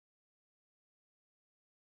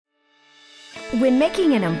When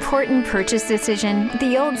making an important purchase decision,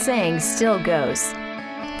 the old saying still goes.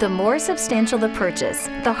 The more substantial the purchase,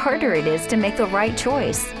 the harder it is to make the right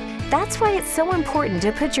choice. That's why it's so important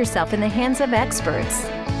to put yourself in the hands of experts.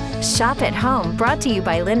 Shop at Home, brought to you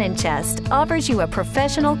by Linen Chest, offers you a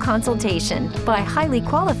professional consultation by highly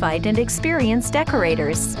qualified and experienced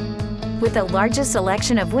decorators. With the largest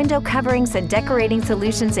selection of window coverings and decorating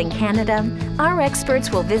solutions in Canada, our experts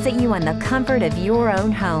will visit you in the comfort of your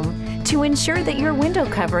own home to ensure that your window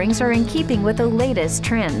coverings are in keeping with the latest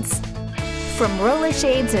trends. From roller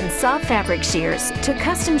shades and soft fabric sheers to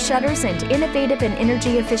custom shutters and innovative and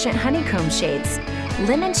energy-efficient honeycomb shades,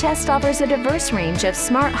 Linen Chest offers a diverse range of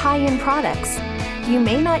smart high-end products. You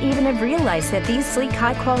may not even have realized that these sleek,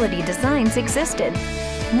 high-quality designs existed.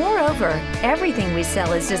 Moreover, everything we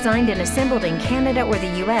sell is designed and assembled in Canada or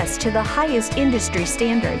the US to the highest industry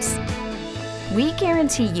standards. We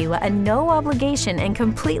guarantee you a no-obligation and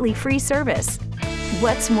completely free service.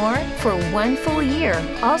 What's more, for 1 full year,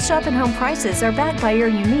 all Shop at Home prices are backed by our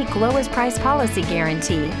unique lowest price policy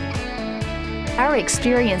guarantee. Our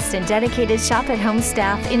experienced and dedicated Shop at Home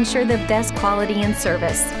staff ensure the best quality and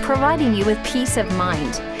service, providing you with peace of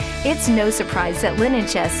mind. It's no surprise that Linen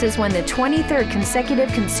Chest has won the 23rd consecutive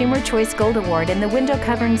Consumer Choice Gold Award in the window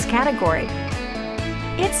coverings category.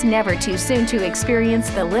 It's never too soon to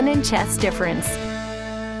experience the Linen Chest difference.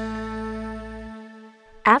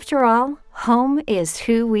 After all, home is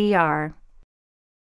who we are.